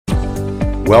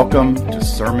Welcome to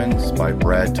Sermons by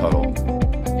Brad Tuttle.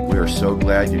 We are so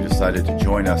glad you decided to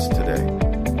join us today.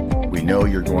 We know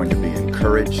you're going to be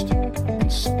encouraged,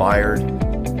 inspired,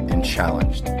 and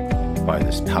challenged by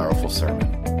this powerful sermon.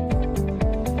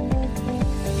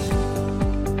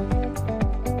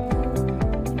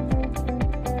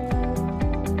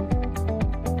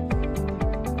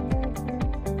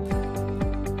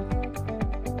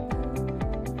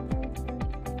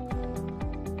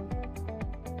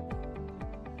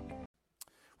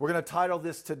 We're going to title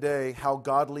this today, How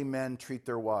Godly Men Treat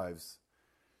Their Wives.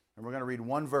 And we're going to read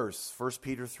one verse, 1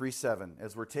 Peter 3:7.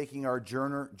 As we're taking our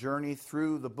journey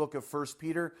through the book of 1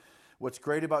 Peter, what's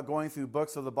great about going through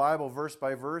books of the Bible verse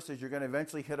by verse is you're going to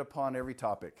eventually hit upon every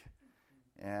topic.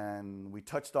 And we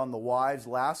touched on the wives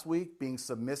last week, being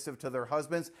submissive to their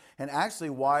husbands, and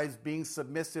actually wives being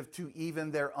submissive to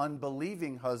even their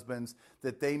unbelieving husbands,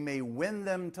 that they may win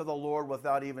them to the Lord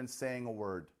without even saying a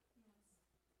word.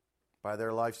 By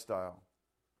their lifestyle.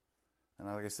 And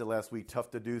like I said last week, tough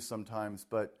to do sometimes,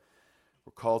 but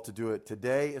we're called to do it.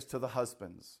 Today is to the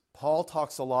husbands. Paul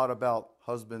talks a lot about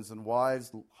husbands and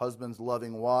wives, husbands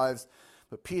loving wives,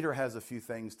 but Peter has a few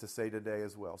things to say today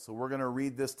as well. So we're going to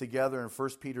read this together in 1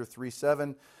 Peter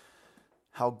 3:7,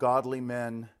 how godly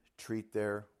men treat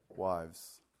their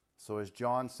wives. So as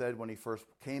John said when he first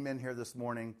came in here this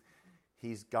morning,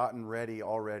 he's gotten ready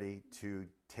already to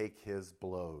take his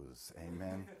blows.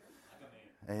 Amen.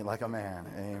 Like a man.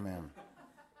 Amen.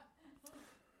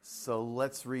 So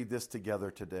let's read this together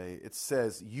today. It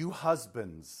says, "You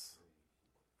husbands,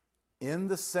 in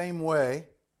the same way,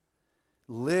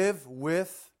 live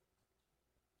with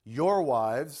your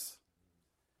wives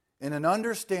in an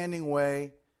understanding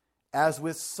way, as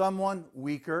with someone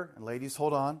weaker." And ladies,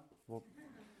 hold on. Well,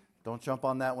 don't jump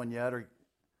on that one yet.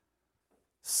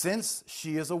 Since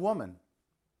she is a woman.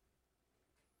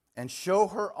 And show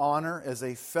her honor as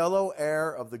a fellow heir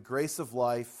of the grace of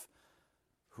life,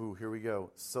 here we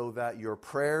go, so that your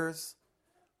prayers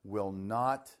will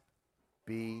not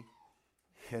be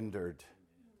hindered.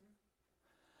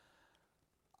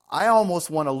 I almost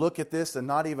want to look at this and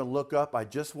not even look up. I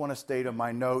just want to stay to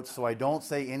my notes so I don't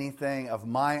say anything of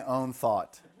my own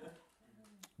thought.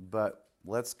 But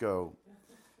let's go.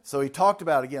 So he talked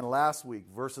about, again, last week,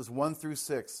 verses 1 through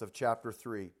 6 of chapter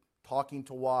 3. Talking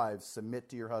to wives, submit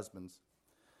to your husbands.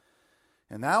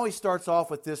 And now he starts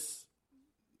off with this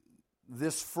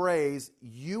phrase,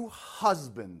 you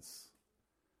husbands.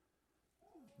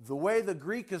 The way the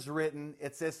Greek is written,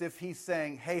 it's as if he's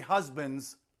saying, hey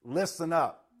husbands, listen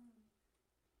up.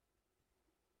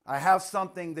 I have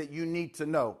something that you need to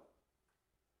know.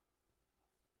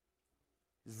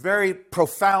 It's very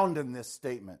profound in this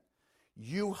statement.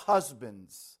 You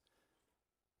husbands.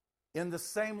 In the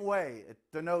same way, it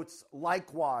denotes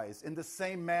likewise, in the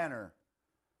same manner,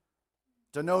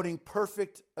 denoting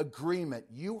perfect agreement.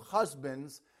 You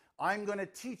husbands, I'm going to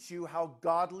teach you how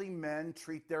godly men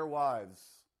treat their wives.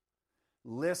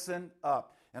 Listen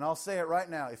up. And I'll say it right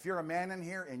now. If you're a man in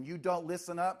here and you don't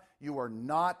listen up, you are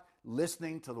not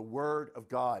listening to the Word of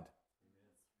God.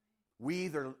 We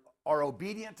either are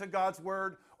obedient to God's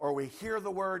Word or we hear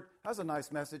the Word, that's a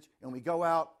nice message, and we go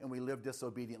out and we live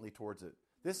disobediently towards it.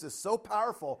 This is so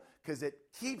powerful because it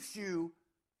keeps you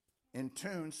in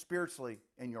tune spiritually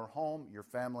in your home, your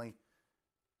family,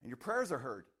 and your prayers are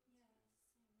heard.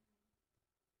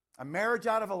 A marriage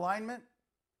out of alignment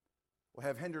will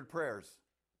have hindered prayers.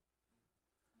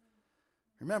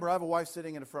 Remember, I have a wife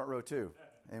sitting in the front row too.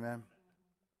 Amen.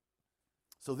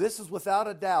 So this is without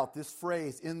a doubt, this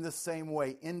phrase, in the same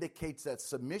way, indicates that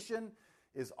submission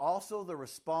is also the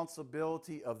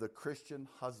responsibility of the Christian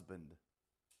husband.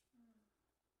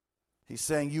 He's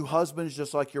saying, you husbands,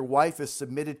 just like your wife is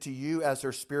submitted to you as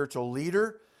her spiritual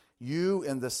leader, you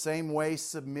in the same way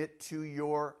submit to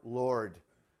your Lord.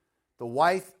 The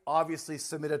wife obviously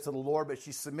submitted to the Lord, but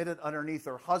she submitted underneath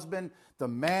her husband. The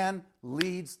man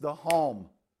leads the home.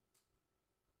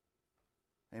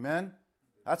 Amen?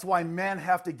 That's why men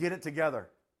have to get it together.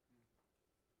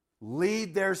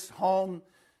 Lead their home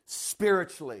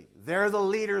spiritually. They're the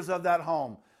leaders of that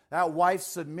home. That wife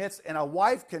submits, and a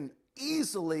wife can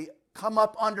easily come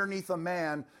up underneath a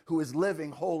man who is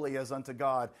living holy as unto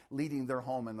God, leading their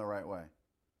home in the right way.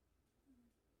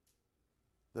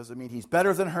 Doesn't mean he's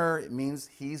better than her. It means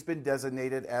he's been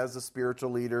designated as the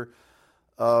spiritual leader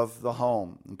of the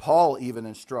home. And Paul even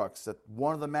instructs that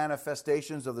one of the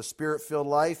manifestations of the Spirit-filled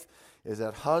life is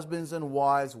that husbands and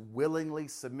wives willingly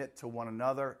submit to one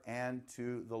another and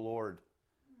to the Lord.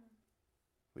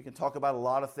 We can talk about a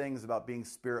lot of things about being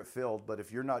Spirit-filled, but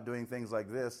if you're not doing things like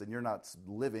this, then you're not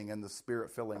living in the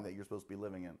Spirit-filling that you're supposed to be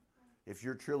living in. If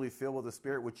you're truly filled with the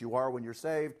Spirit, which you are when you're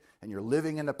saved, and you're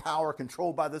living in the power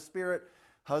controlled by the Spirit,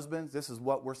 husbands, this is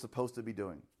what we're supposed to be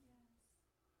doing.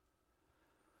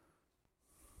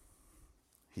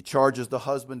 He charges the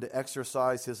husband to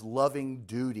exercise his loving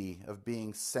duty of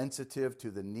being sensitive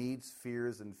to the needs,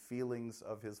 fears, and feelings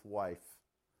of his wife,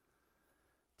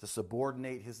 to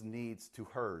subordinate his needs to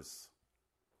hers.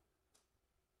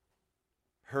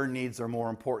 Her needs are more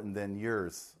important than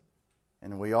yours.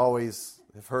 And we always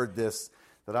have heard this,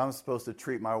 that I'm supposed to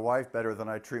treat my wife better than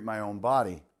I treat my own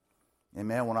body. And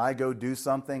man, when I go do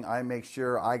something, I make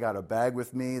sure I got a bag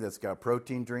with me that's got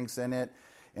protein drinks in it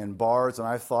and bars, and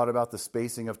I've thought about the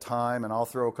spacing of time, and I'll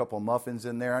throw a couple muffins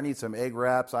in there. I need some egg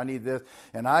wraps. I need this.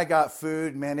 And I got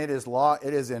food. Man, it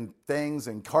is in things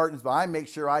and cartons, but I make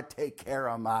sure I take care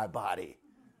of my body.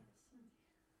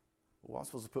 Well, I'm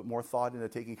supposed to put more thought into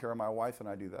taking care of my wife, and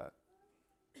I do that.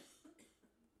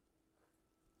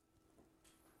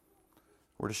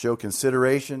 We're to show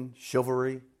consideration,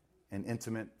 chivalry, and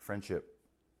intimate friendship.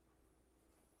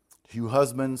 You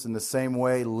husbands, in the same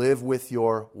way, live with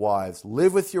your wives.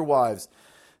 Live with your wives.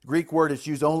 The Greek word is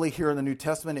used only here in the New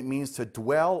Testament. It means to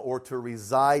dwell or to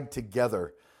reside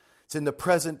together. It's in the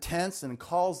present tense and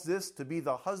calls this to be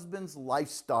the husband's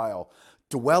lifestyle.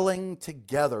 Dwelling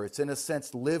together. It's in a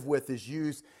sense, live with is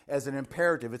used as an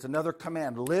imperative. It's another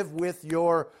command. Live with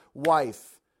your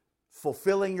wife.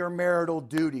 Fulfilling your marital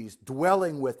duties.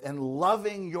 Dwelling with and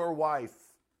loving your wife.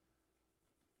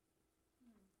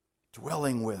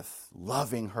 Dwelling with,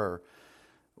 loving her.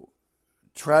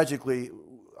 Tragically,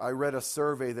 I read a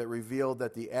survey that revealed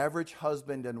that the average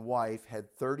husband and wife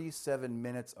had 37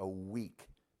 minutes a week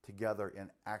together in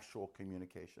actual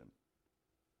communication.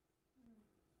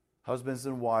 Husbands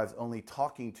and wives only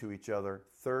talking to each other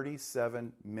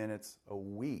 37 minutes a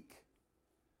week.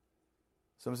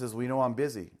 Someone says, well, you know I'm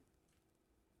busy.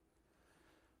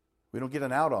 We don't get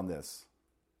an out on this.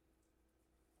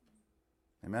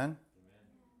 Amen?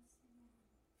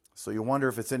 So you wonder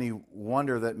if it's any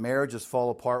wonder that marriages fall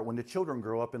apart when the children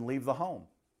grow up and leave the home.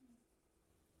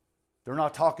 They're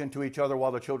not talking to each other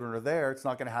while the children are there. It's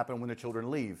not going to happen when the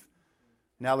children leave.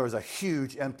 Now there's a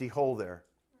huge empty hole there.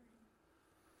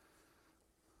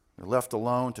 They're left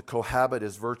alone to cohabit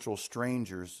as virtual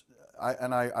strangers.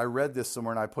 I read this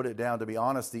somewhere and I put it down. To be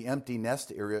honest, the empty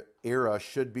nest era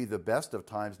should be the best of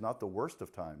times, not the worst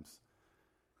of times.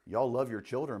 Y'all love your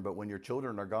children, but when your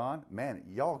children are gone, man,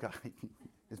 y'all got...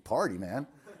 It's party, man.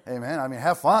 Hey, man, I mean,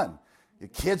 have fun. Your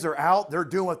kids are out. They're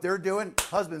doing what they're doing.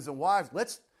 Husbands and wives,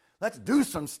 let's do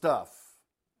some stuff.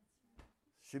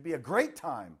 Should be a great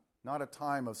time, not a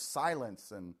time of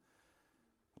silence. And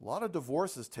a lot of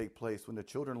divorces take place when the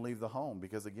children leave the home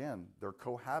because, again, they're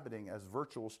cohabiting as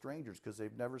virtual strangers because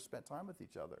they've never spent time with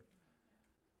each other.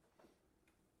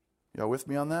 Y'all with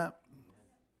me on that?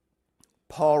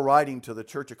 Paul, writing to the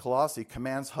church of Colossae,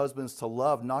 commands husbands to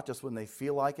love not just when they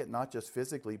feel like it, not just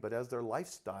physically, but as their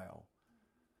lifestyle.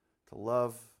 To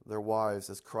love their wives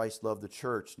as Christ loved the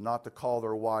church, not to call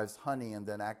their wives honey and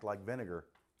then act like vinegar.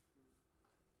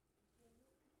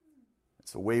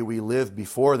 It's the way we live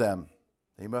before them.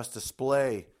 They must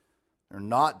display or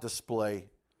not display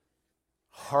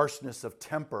harshness of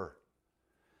temper.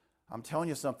 I'm telling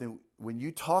you something, when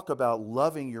you talk about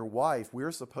loving your wife,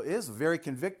 it is very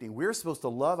convicting. We're supposed to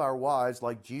love our wives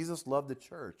like Jesus loved the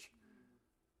church.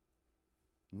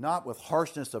 Not with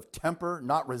harshness of temper,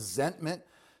 not resentment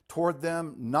toward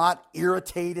them, not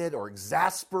irritated or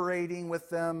exasperating with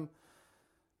them.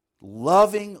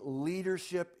 Loving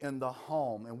leadership in the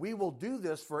home. And we will do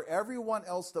this for everyone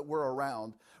else that we're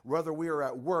around, whether we are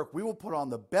at work. We will put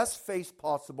on the best face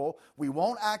possible. We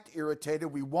won't act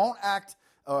irritated. We won't act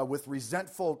with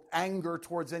resentful anger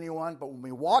towards anyone. But when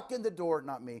we walk in the door,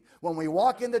 not me, when we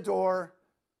walk in the door,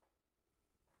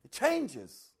 it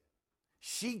changes.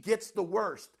 She gets the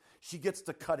worst. She gets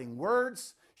the cutting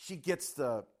words. She gets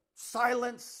the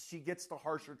silence. She gets the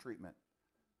harsher treatment.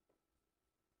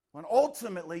 When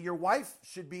ultimately your wife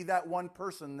should be that one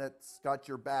person that's got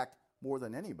your back more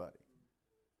than anybody.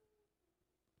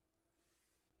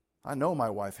 I know my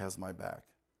wife has my back.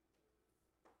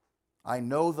 I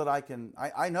know that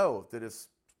I know that if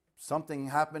something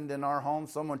happened in our home,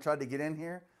 someone tried to get in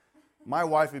here, my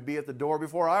wife would be at the door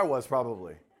before I was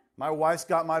probably. My wife's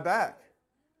got my back.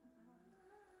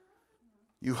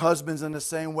 You husbands in the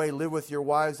same way live with your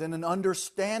wives in an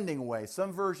understanding way.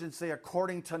 Some versions say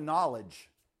according to knowledge.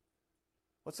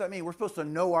 What's that mean? We're supposed to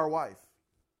know our wife.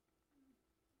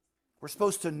 We're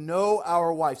supposed to know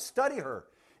our wife. Study her.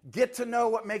 Get to know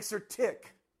what makes her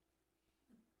tick.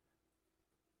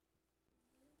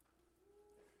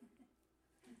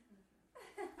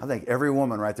 I think every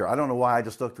woman right there, I don't know why I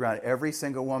just looked around. Every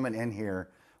single woman in here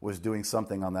was doing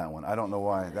something on that one. I don't know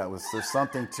why. There's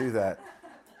something to that.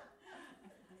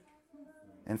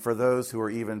 And for those who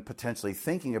are even potentially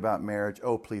thinking about marriage,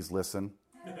 oh, please listen.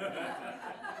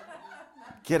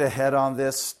 Get ahead on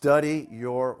this. Study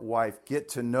your wife. Get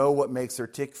to know what makes her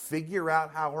tick. Figure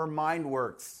out how her mind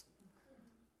works.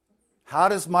 How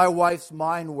does my wife's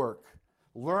mind work?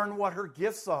 Learn what her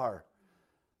gifts are,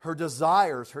 her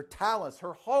desires, her talents,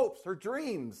 her hopes, her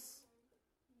dreams.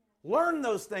 Learn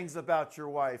those things about your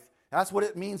wife. That's what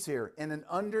it means here. In an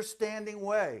understanding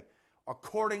way,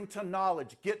 according to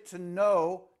knowledge. Get to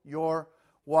know your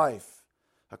wife.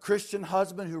 A Christian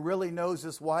husband who really knows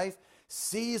his wife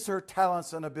sees her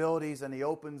talents and abilities, and he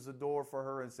opens the door for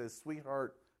her and says,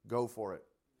 sweetheart, go for it.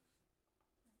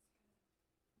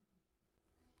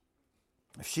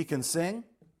 If she can sing,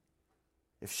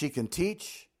 if she can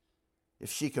teach,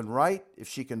 if she can write, if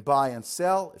she can buy and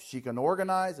sell, if she can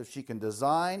organize, if she can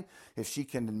design, if she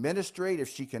can administrate, if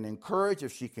she can encourage,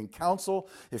 if she can counsel,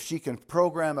 if she can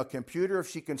program a computer, if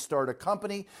she can start a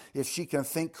company, if she can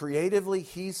think creatively,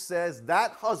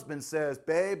 that husband says,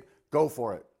 babe, go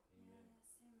for it.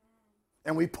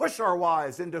 And we push our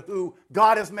wives into who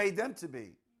God has made them to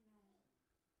be.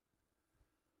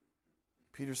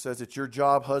 Peter says it's your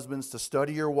job, husbands, to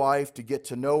study your wife, to get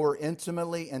to know her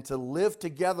intimately, and to live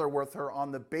together with her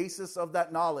on the basis of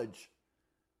that knowledge.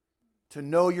 To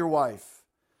know your wife.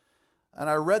 And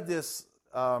I read this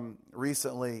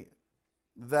recently,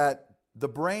 that the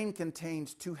brain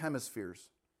contains two hemispheres.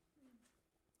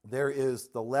 There is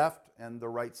the left and the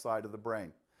right side of the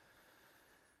brain.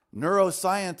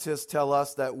 Neuroscientists tell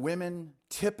us that women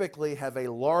typically have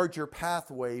a larger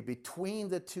pathway between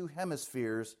the two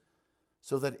hemispheres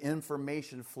so that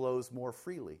information flows more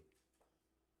freely.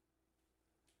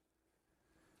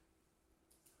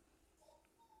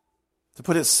 To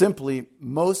put it simply,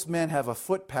 most men have a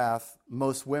footpath,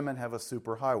 most women have a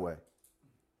superhighway.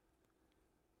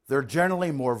 They're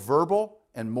generally more verbal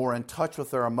and more in touch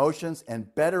with their emotions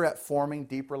and better at forming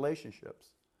deep relationships.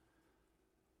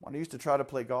 When I used to try to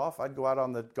play golf, I'd go out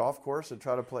on the golf course and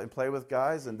try to play with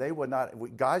guys, and they would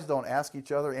not. Guys don't ask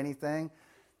each other anything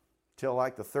till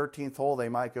like the 13th hole. They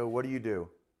might go, "What do you do?"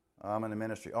 "I'm in the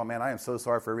ministry." "Oh man, I am so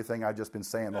sorry for everything I've just been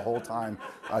saying the whole time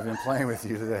I've been playing with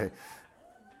you today."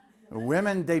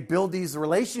 Women, they build these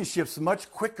relationships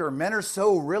much quicker. Men are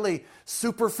so really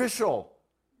superficial.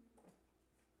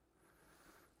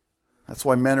 That's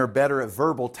why men are better at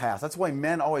verbal tasks. That's why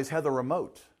men always have the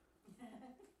remote.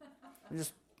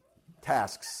 Just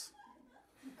tasks.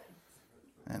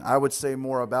 And I would say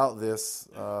more about this,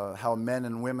 how men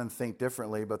and women think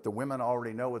differently, but the women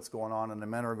already know what's going on, and the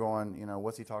men are going,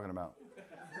 what's he talking about?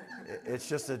 It's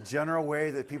just a general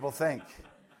way that people think.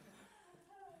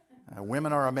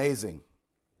 Women are amazing.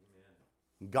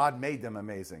 God made them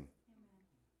amazing.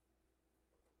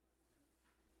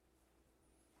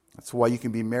 That's why you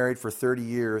can be married for 30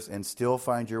 years and still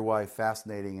find your wife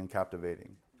fascinating and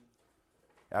captivating.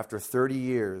 After 30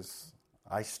 years,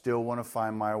 I still want to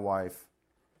find my wife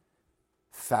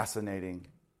fascinating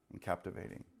and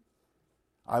captivating.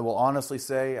 I will honestly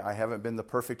say I haven't been the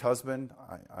perfect husband.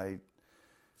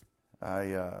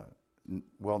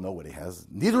 Well, nobody has.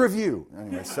 Neither of you.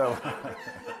 Anyway, so,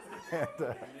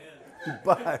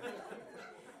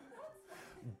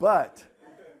 but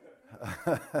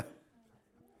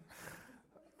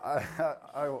I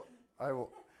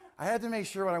had to make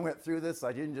sure when I went through this,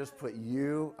 I didn't just put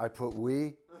you, I put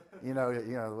we. You know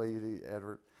the way you do,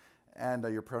 Edward, and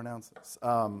your pronouns.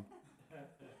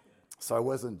 So I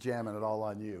wasn't jamming it all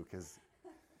on you, because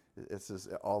it's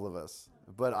just all of us.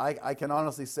 But I can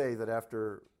honestly say that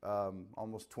after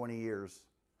almost 20 years,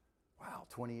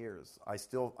 20 years,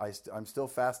 I'm still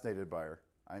fascinated by her.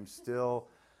 I'm still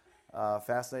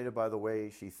fascinated by the way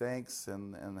she thinks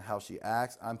and how she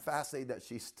acts. I'm fascinated that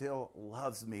she still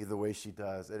loves me the way she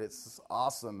does. And it's just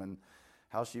awesome, and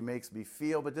how she makes me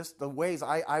feel. But just the ways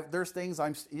there's things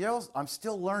I'm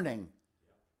still learning,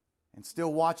 and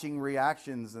still watching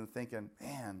reactions and thinking,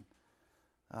 man,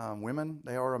 women,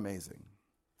 they are amazing.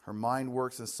 Her mind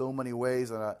works in so many ways,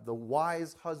 and the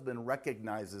wise husband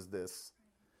recognizes this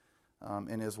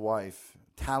in his wife,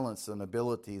 talents and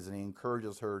abilities, and he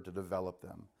encourages her to develop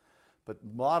them. But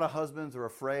a lot of husbands are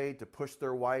afraid to push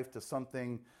their wife to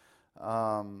something,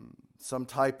 some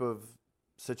type of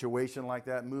situation like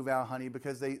that. Move out, honey,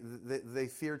 because they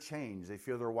fear change. They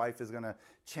fear their wife is going to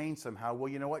change somehow.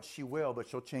 Well, you know what? She will, but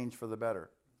she'll change for the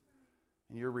better.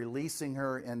 And you're releasing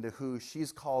her into who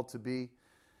she's called to be,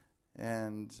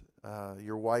 and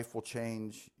your wife will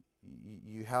change.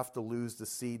 You have to lose the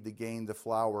seed to gain the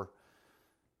flower.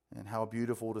 And how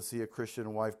beautiful to see a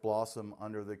Christian wife blossom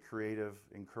under the creative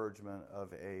encouragement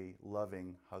of a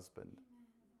loving husband.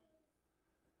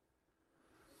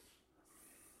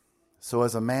 So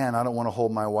as a man, I don't want to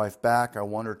hold my wife back. I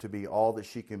want her to be all that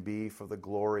she can be for the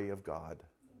glory of God.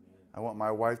 I want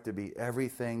my wife to be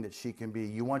everything that she can be.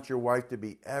 You want your wife to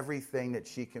be everything that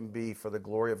she can be for the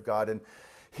glory of God. And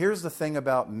here's the thing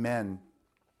about men.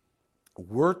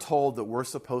 We're told that we're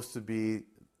supposed to be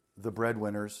the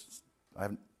breadwinners. I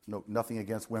have nothing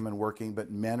against women working, but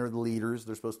men are the leaders.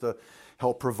 They're supposed to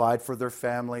help provide for their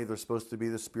family. They're supposed to be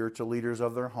the spiritual leaders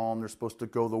of their home. They're supposed to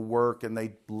go to work and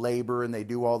they labor and they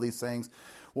do all these things.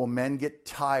 Well, men get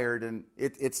tired and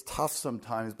it's tough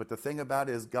sometimes. But the thing about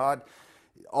it is God,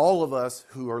 all of us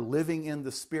who are living in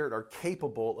the Spirit are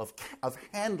capable of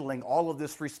handling all of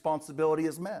this responsibility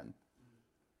as men.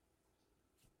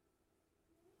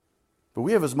 But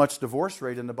we have as much divorce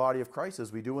rate in the body of Christ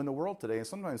as we do in the world today. And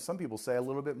sometimes some people say a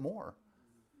little bit more.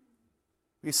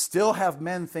 We still have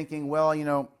men thinking,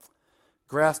 well,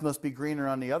 grass must be greener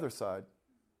on the other side.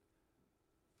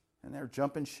 And they're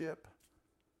jumping ship.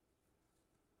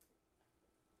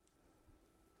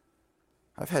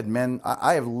 I've had men,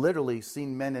 I have literally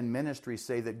seen men in ministry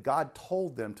say that God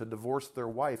told them to divorce their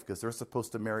wife because they're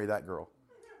supposed to marry that girl.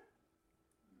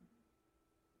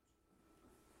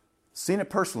 Seen it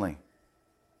personally.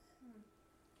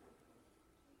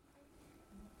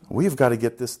 We've got to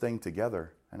get this thing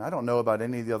together. And I don't know about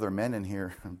any of the other men in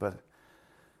here, but,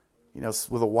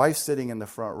 with a wife sitting in the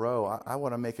front row, I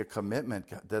want to make a commitment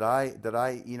that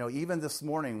I, even this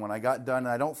morning when I got done, and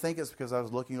I don't think it's because I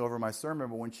was looking over my sermon,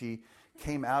 but when she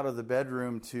came out of the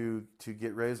bedroom to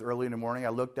get raised early in the morning, I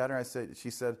looked at her and she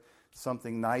said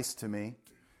something nice to me.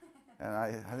 And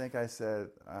I think I said,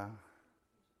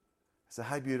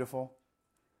 hi, beautiful.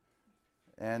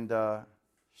 And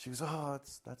she goes, oh,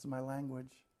 that's my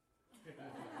language.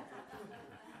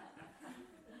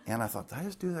 And I thought, did I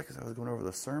just do that because I was going over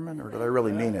the sermon, or did I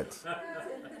really mean it?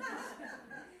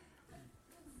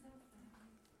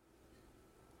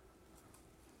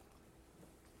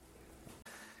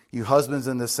 You husbands,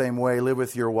 in the same way, live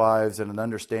with your wives in an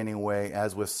understanding way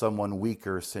as with someone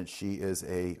weaker, since she is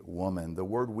a woman. The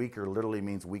word weaker literally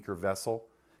means weaker vessel.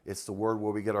 It's the word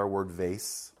where we get our word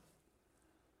vase.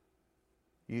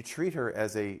 You treat her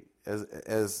as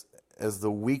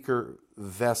the weaker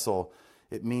vessel.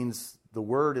 It means, the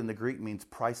word in the Greek means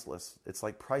priceless. It's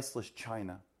like priceless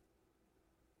china.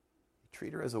 You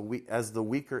treat her as the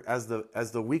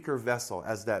weaker vessel,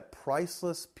 as that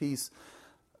priceless piece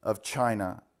of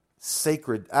china.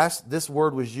 Sacred. This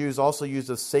word was also used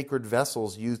of sacred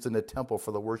vessels used in the temple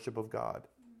for the worship of God.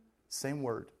 Same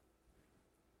word.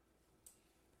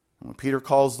 When Peter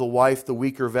calls the wife the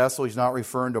weaker vessel, he's not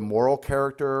referring to moral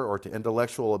character or to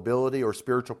intellectual ability or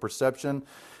spiritual perception,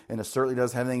 and it certainly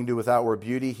doesn't have anything to do with outward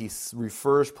beauty. He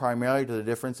refers primarily to the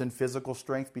difference in physical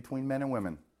strength between men and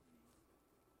women.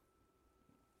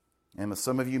 And with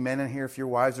some of you men in here, if your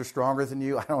wives are stronger than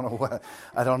you, I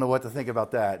don't know what to think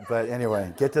about that. But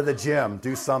anyway, get to the gym,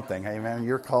 do something. Amen.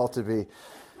 You're called to be.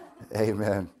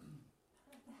 Amen.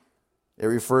 It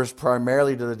refers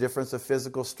primarily to the difference of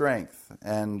physical strength.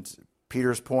 And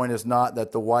Peter's point is not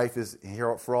that the wife is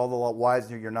here. For all the wives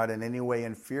here, you're not in any way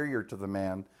inferior to the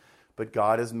man, but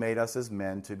God has made us as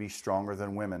men to be stronger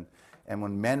than women. And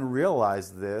when men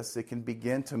realize this, it can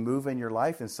begin to move in your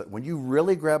life. And so when you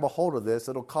really grab a hold of this,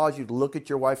 it'll cause you to look at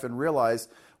your wife and realize,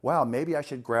 wow, maybe I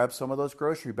should grab some of those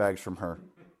grocery bags from her.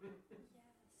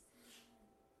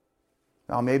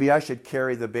 Now, maybe I should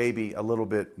carry the baby a little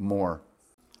bit more.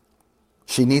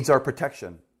 She needs our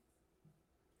protection,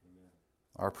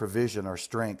 our provision, our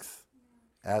strength,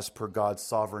 as per God's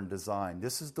sovereign design.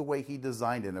 This is the way He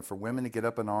designed it. And for women to get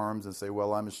up in arms and say,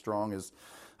 well, I'm as strong as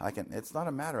I can, it's not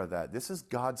a matter of that. This is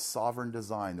God's sovereign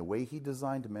design, the way He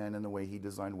designed men and the way He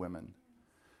designed women.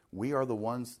 We are the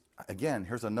ones, again,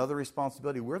 here's another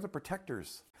responsibility. We're the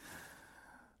protectors.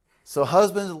 So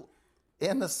husbands,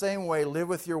 in the same way, live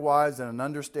with your wives in an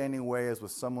understanding way as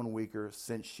with someone weaker,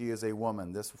 since she is a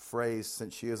woman. This phrase,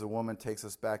 since she is a woman, takes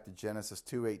us back to Genesis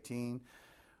 2:18,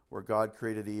 where God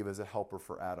created Eve as a helper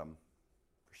for Adam.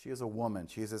 She is a woman.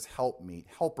 She is his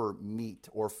helper meet,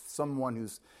 or someone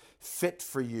who's fit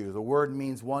for you. The word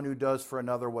means one who does for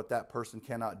another what that person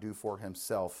cannot do for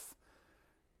himself.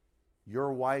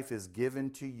 Your wife is given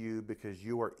to you because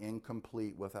you are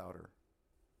incomplete without her.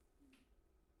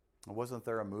 Wasn't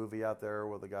there a movie out there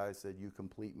where the guy said, "You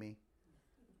complete me"?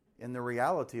 In the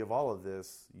reality of all of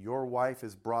this, your wife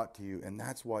is brought to you, and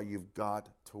that's why you've got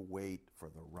to wait for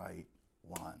the right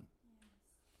one.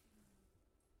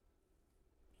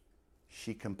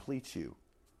 She completes you.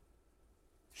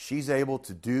 She's able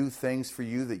to do things for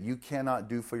you that you cannot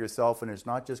do for yourself, and it's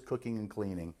not just cooking and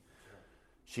cleaning.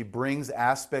 She brings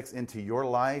aspects into your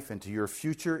life, into your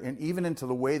future, and even into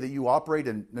the way that you operate.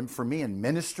 And for me, in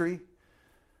ministry,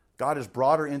 God has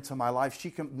brought her into my life.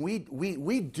 We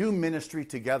do ministry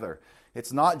together.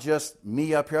 It's not just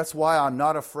me up here. That's why I'm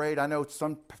not afraid. I know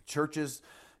some churches,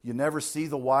 you never see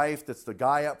the wife. That's the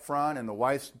guy up front and the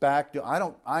wife's back.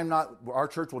 Our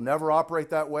church will never operate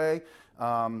that way.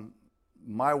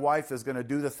 My wife is going to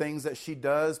do the things that she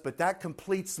does, but that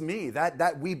completes me.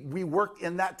 We work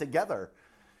in that together.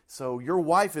 So your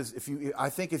wife is, I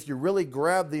think if you really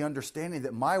grab the understanding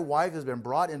that my wife has been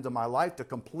brought into my life to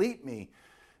complete me,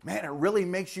 man, it really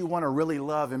makes you want to really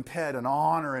love and pet and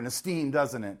honor and esteem,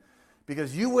 doesn't it?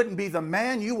 Because you wouldn't be the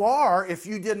man you are if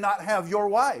you did not have your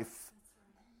wife.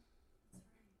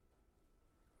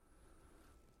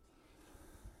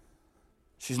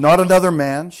 She's not another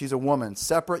man. She's a woman,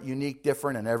 separate, unique,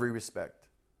 different in every respect.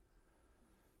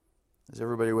 Is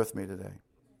everybody with me today?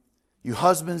 You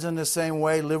husbands in the same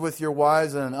way, live with your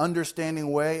wives in an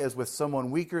understanding way as with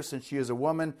someone weaker, since she is a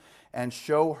woman, and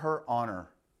show her honor.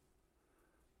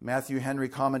 Matthew Henry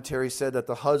commentary said that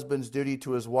the husband's duty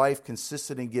to his wife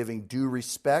consisted in giving due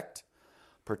respect,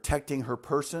 protecting her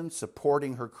person,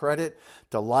 supporting her credit,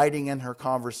 delighting in her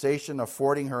conversation,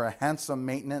 affording her a handsome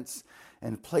maintenance,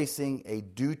 and placing a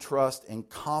due trust and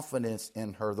confidence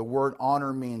in her. The word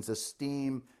honor means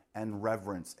esteem and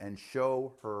reverence, and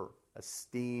show her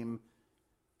esteem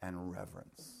and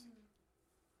reverence.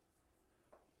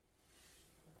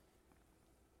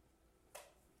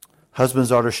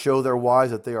 Husbands are to show their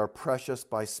wives that they are precious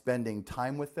by spending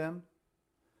time with them,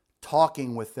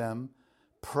 talking with them,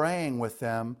 praying with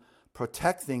them,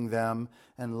 protecting them,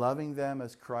 and loving them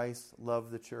as Christ loved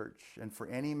the church. And for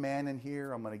any man in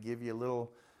here, I'm going to give you a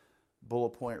little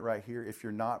bullet point right here. If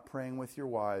you're not praying with your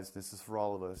wives, this is for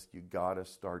all of us, you got to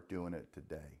start doing it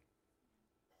today.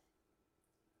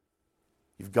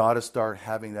 You've got to start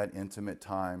having that intimate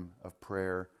time of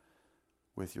prayer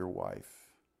with your wife.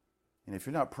 And if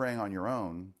you're not praying on your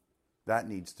own, that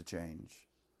needs to change.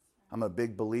 I'm a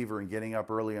big believer in getting up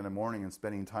early in the morning and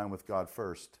spending time with God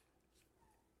first,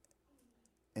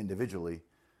 individually.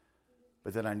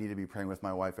 But then I need to be praying with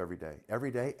my wife every day. Every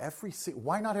day?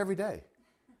 Why not every day?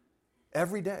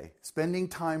 Every day. Spending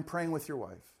time praying with your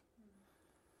wife.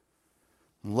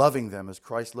 Loving them as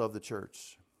Christ loved the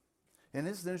church. And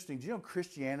this is interesting. Do you know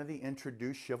Christianity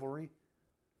introduced chivalry?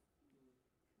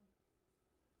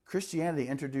 Christianity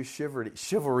introduced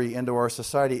chivalry into our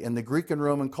society. In the Greek and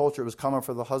Roman culture, it was common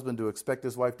for the husband to expect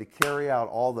his wife to carry out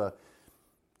all the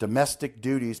domestic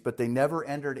duties, but they never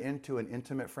entered into an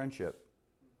intimate friendship.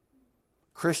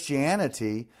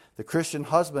 Christianity, the Christian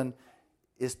husband,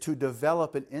 is to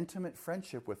develop an intimate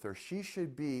friendship with her. She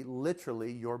should be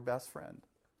literally your best friend.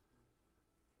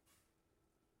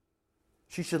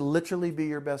 She should literally be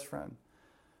your best friend.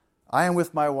 I am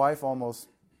with my wife almost,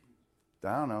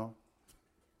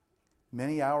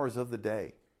 many hours of the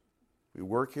day. We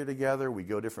work here together. We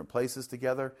go different places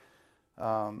together.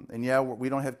 We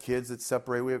don't have kids that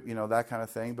separate. We have, that kind of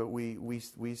thing. But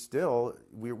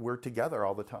we're together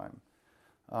all the time.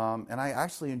 And I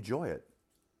actually enjoy it.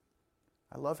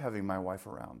 I love having my wife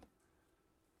around.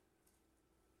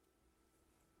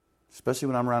 Especially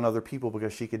when I'm around other people,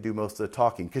 because she can do most of the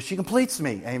talking. Because she completes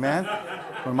me, amen?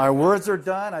 When my words are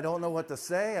done, I don't know what to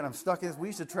say, and I'm stuck in. We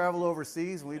used to travel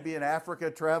overseas, and we'd be in Africa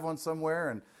traveling somewhere,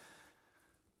 and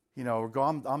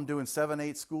I'm doing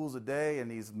 7-8 schools a day in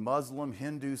these Muslim,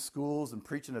 Hindu schools, and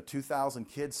preaching to 2,000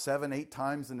 kids 7-8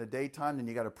 times in the daytime. And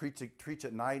you got to preach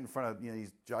at night in front of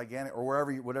these gigantic, or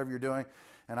whatever you're doing.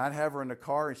 And I'd have her in the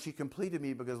car, and she completed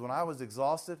me, because when I was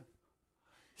exhausted,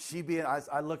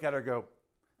 I'd look at her and go.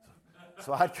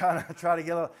 So I'd kind of try to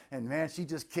get a little, and man, she'd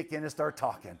just kick in and start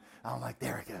talking. I'm like,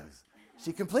 there it goes.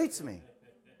 She completes me.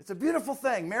 It's a beautiful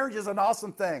thing. Marriage is an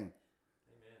awesome thing. Amen.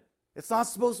 It's not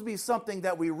supposed to be something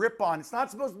that we rip on. It's not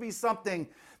supposed to be something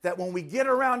that when we get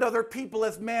around other people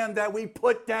as men that we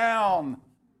put down.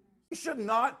 We should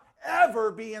not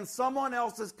ever be in someone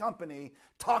else's company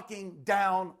talking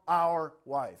down our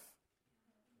wife.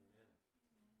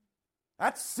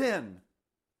 That's sin.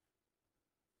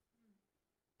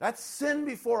 That's sin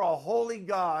before a holy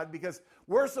God, because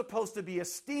we're supposed to be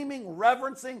esteeming,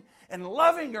 reverencing, and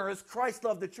loving her as Christ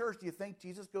loved the church. Do you think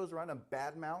Jesus goes around and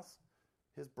badmouths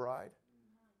his bride?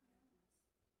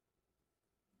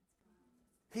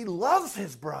 He loves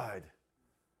his bride.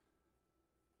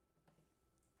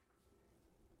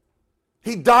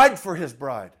 He died for his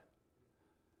bride.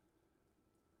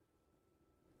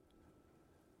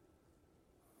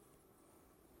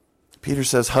 Peter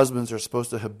says husbands are supposed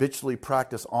to habitually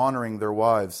practice honoring their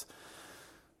wives.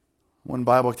 One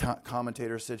Bible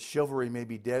commentator said, chivalry may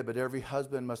be dead, but every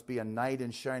husband must be a knight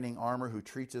in shining armor who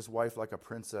treats his wife like a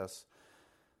princess.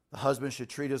 The husband should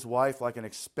treat his wife like an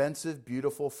expensive,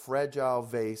 beautiful, fragile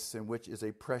vase in which is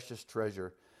a precious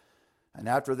treasure. And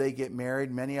after they get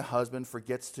married, many a husband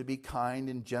forgets to be kind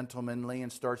and gentlemanly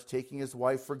and starts taking his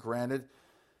wife for granted.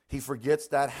 He forgets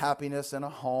that happiness in a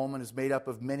home and is made up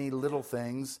of many little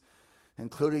things,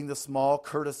 including the small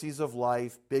courtesies of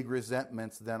life. Big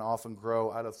resentments then often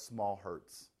grow out of small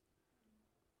hurts.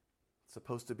 It's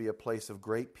supposed to be a place of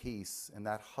great peace, and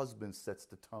that husband sets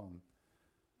the tone.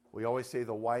 We always say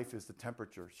the wife is the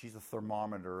temperature. She's the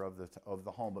thermometer of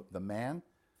the home. But the man,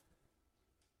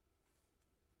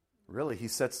 really, he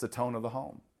sets the tone of the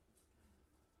home.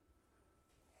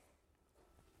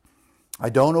 I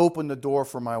don't open the door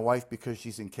for my wife because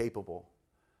she's incapable.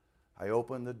 I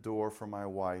open the door for my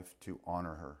wife to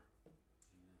honor her.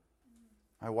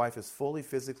 My wife is fully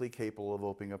physically capable of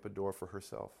opening up a door for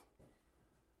herself.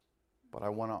 But I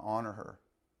want to honor her.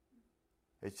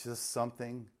 It's just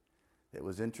something that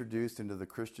was introduced into the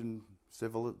Christian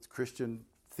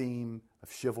theme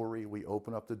of chivalry. We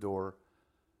open up the door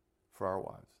for our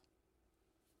wives.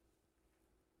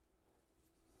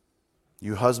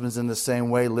 You husbands, in the same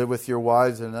way, live with your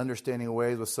wives in an understanding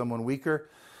way with someone weaker,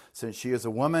 since she is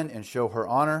a woman, and show her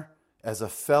honor as a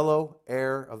fellow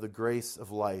heir of the grace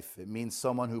of life. It means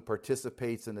someone who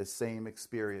participates in the same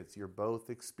experience. You're both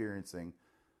experiencing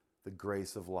the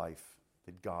grace of life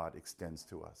that God extends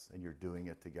to us, and you're doing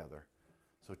it together.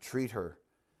 So treat her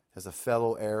as a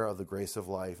fellow heir of the grace of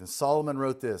life. And Solomon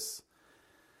wrote this,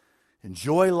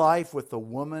 enjoy life with the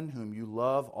woman whom you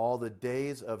love all the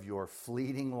days of your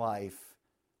fleeting life,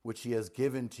 which he has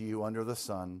given to you under the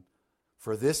sun.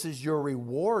 For this is your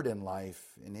reward in life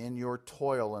and in your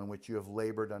toil in which you have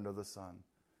labored under the sun.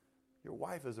 Your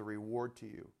wife is a reward to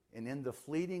you. And in the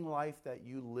fleeting life that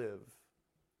you live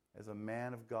as a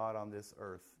man of God on this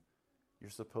earth, you're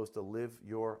supposed to live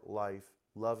your life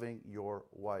loving your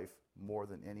wife more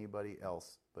than anybody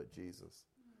else but Jesus.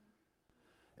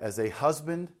 As a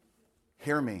husband,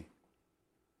 hear me,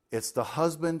 it's the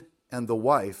husband and the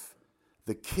wife.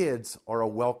 The kids are a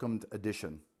welcomed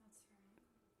addition.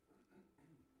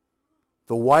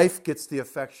 The wife gets the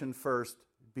affection first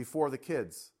before the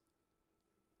kids.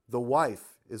 The wife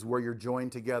is where you're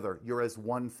joined together. You're as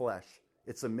one flesh.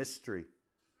 It's a mystery.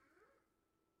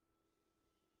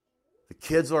 The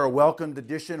kids are a welcomed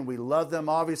addition. We love them,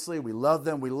 obviously. We love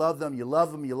them. You love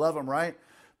them, right?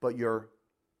 But your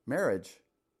marriage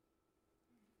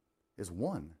is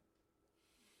one.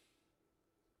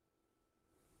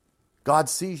 God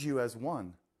sees you as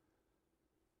one.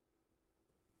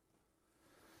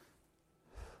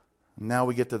 Now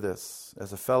we get to this.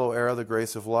 As a fellow heir of the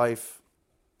grace of life,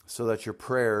 so that your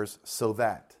prayers, so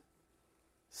that.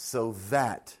 It's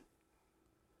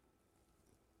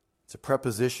a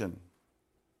preposition.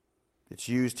 It's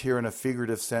used here in a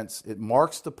figurative sense. It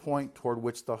marks the point toward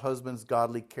which the husband's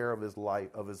godly care of his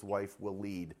wife will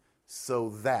lead. So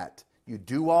that you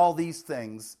do all these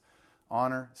things,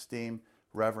 honor, esteem,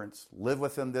 reverence, live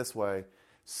with them this way,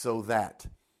 so that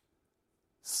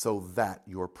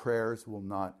your prayers will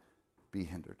not be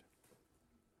hindered.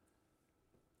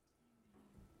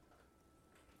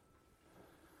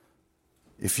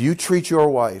 If you treat your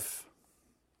wife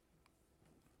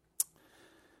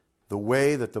the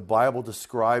way that the Bible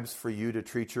describes for you to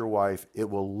treat your wife, it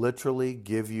will literally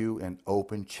give you an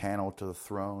open channel to the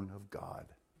throne of God.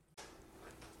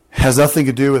 Has nothing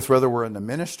to do with whether we're in the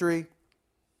ministry.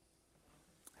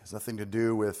 Has nothing to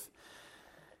do with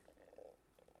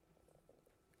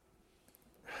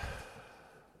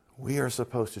we are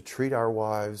supposed to treat our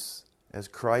wives as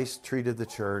Christ treated the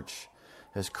church,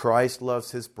 as Christ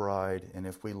loves his bride, and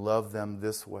if we love them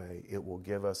this way, it will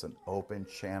give us an open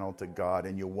channel to God.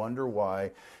 And you wonder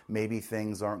why maybe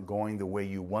things aren't going the way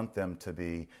you want them to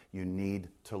be. You need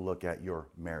to look at your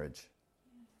marriage.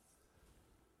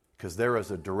 Because there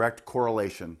is a direct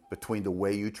correlation between the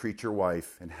way you treat your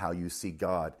wife and how you see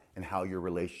God and how your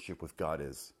relationship with God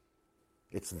is.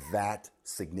 It's that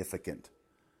significant.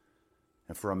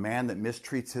 And for a man that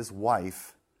mistreats his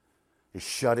wife is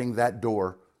shutting that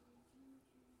door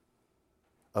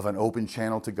of an open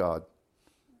channel to God.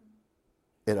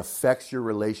 It affects your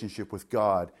relationship with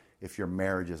God if your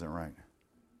marriage isn't right.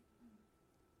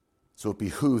 So it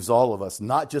behooves all of us,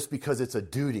 not just because it's a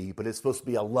duty, but it's supposed to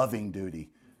be a loving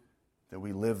duty, that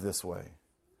we live this way.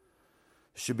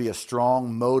 It should be a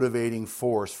strong, motivating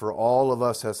force for all of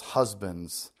us as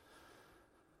husbands.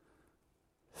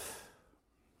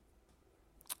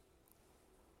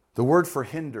 The word for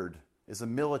hindered is a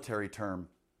military term.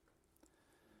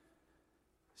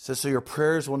 It says, so your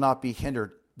prayers will not be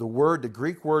hindered. The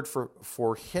Greek word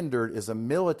for hindered is a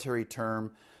military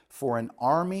term for an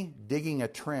army digging a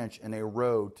trench in a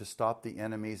road to stop the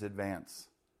enemy's advance.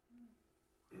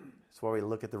 That's why we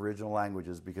look at the original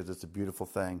languages, because it's a beautiful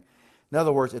thing. In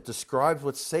other words, it describes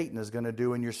what Satan is going to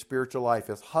do in your spiritual life.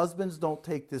 If husbands don't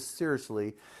take this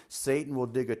seriously, Satan will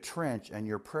dig a trench and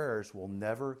your prayers will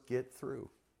never get through.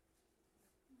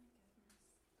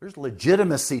 There's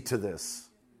legitimacy to this.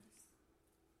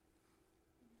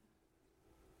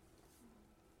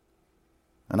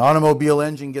 An automobile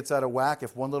engine gets out of whack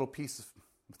if one little piece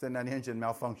within that engine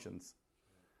malfunctions.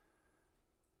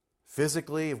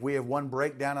 Physically, if we have one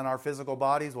breakdown in our physical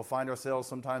bodies, we'll find ourselves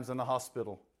sometimes in the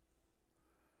hospital.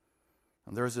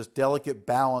 And there's this delicate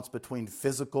balance between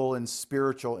physical and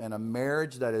spiritual, and a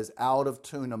marriage that is out of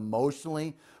tune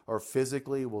emotionally or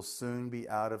physically will soon be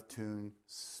out of tune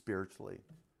spiritually.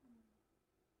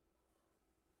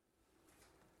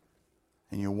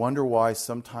 And you wonder why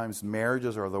sometimes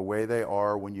marriages are the way they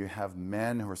are when you have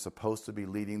men who are supposed to be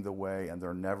leading the way and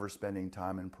they're never spending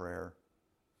time in prayer.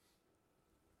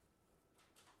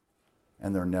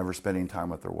 And they're never spending time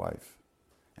with their wife.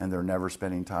 And they're never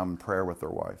spending time in prayer with their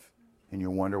wife. And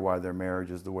you wonder why their marriage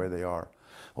is the way they are.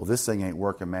 Well, this thing ain't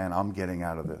working, man. I'm getting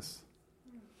out of this.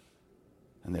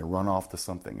 And they run off to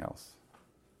something else.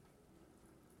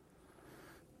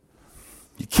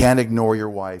 You can't ignore your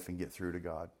wife and get through to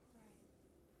God.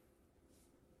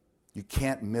 You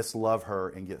can't mislove her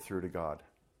and get through to God.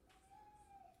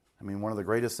 I mean, one of the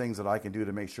greatest things that I can do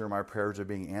to make sure my prayers are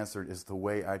being answered is the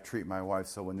way I treat my wife.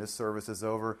 So when this service is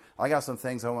over, I got some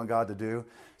things I want God to do,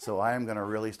 so I am going to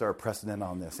really start pressing in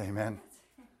on this. Amen?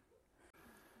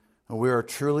 We are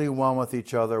truly one with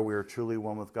each other. We are truly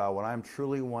one with God. When I'm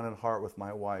truly one in heart with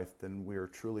my wife, then we are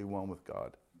truly one with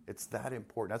God. It's that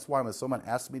important. That's why when someone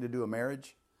asks me to do a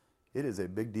marriage, it is a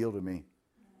big deal to me.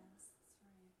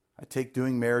 I take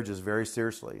doing marriages very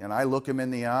seriously. And I look him in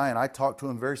the eye and I talk to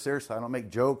him very seriously. I don't make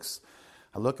jokes.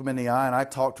 I look him in the eye and I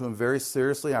talk to him very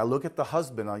seriously. I look at the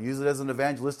husband. I'll use it as an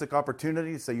evangelistic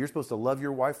opportunity to say, you're supposed to love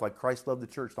your wife like Christ loved the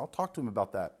church. And I'll talk to him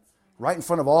about that right in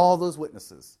front of all those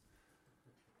witnesses.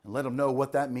 And let them know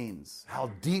what that means, how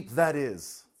deep that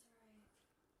is.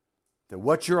 That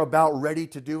what you're about ready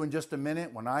to do in just a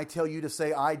minute, when I tell you to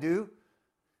say I do,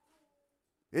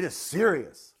 it is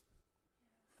serious.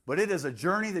 But it is a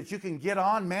journey that you can get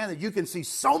on, man, that you can see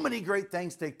so many great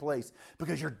things take place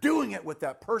because you're doing it with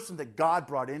that person that God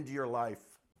brought into your life.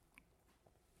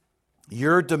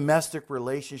 Your domestic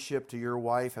relationship to your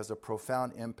wife has a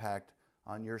profound impact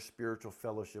on your spiritual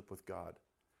fellowship with God.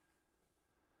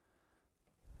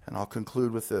 And I'll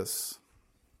conclude with this.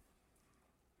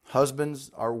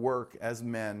 Husbands, our work as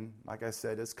men, like I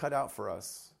said, is cut out for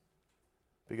us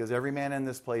because every man in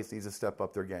this place needs to step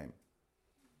up their game.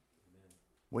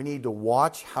 We need to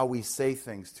watch how we say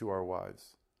things to our wives.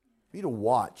 We need to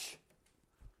watch.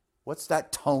 What's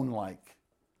that tone like?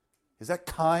 Is that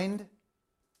kind?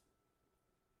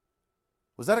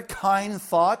 Was that a kind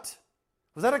thought?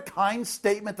 Was that a kind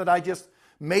statement that I just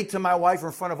made to my wife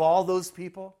in front of all those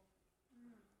people?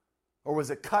 Or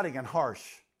was it cutting and harsh?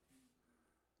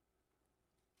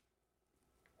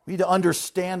 We need to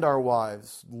understand our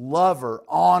wives, love her,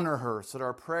 honor her, so that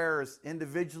our prayers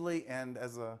individually and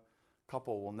as a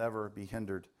couple will never be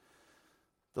hindered.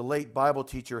 The late Bible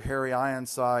teacher Harry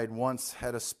Ironside once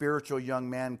had a spiritual young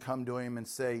man come to him and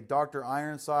say, Dr.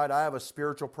 Ironside, I have a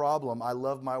spiritual problem. I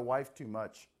love my wife too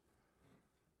much.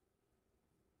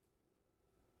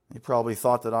 He probably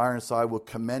thought that Ironside would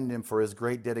commend him for his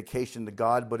great dedication to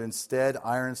God, but instead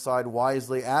Ironside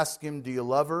wisely asked him, do you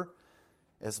love her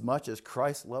as much as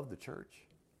Christ loved the church?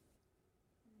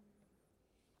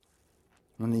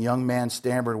 And the young man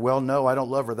stammered, well, no, I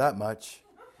don't love her that much.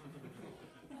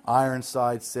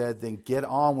 Ironside said, then get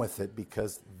on with it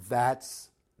because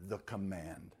that's the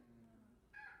command.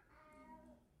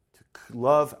 To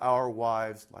love our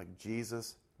wives like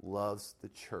Jesus loves the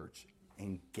church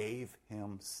and gave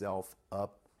himself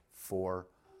up for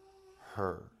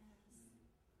her.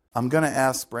 I'm going to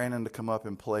ask Brandon to come up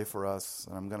and play for us,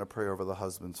 and I'm going to pray over the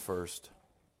husbands first.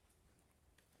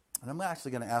 And I'm actually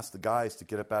going to ask the guys to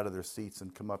get up out of their seats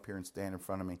and come up here and stand in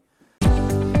front of me.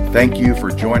 Thank you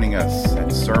for joining us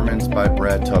at Sermons by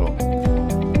Brad Tuttle.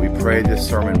 We pray this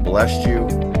sermon blessed you,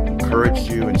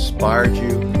 encouraged you, inspired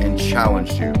you, and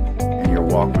challenged you in your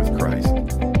walk with Christ.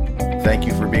 Thank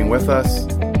you for being with us,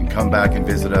 and come back and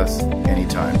visit us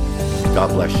anytime. God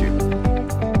bless you.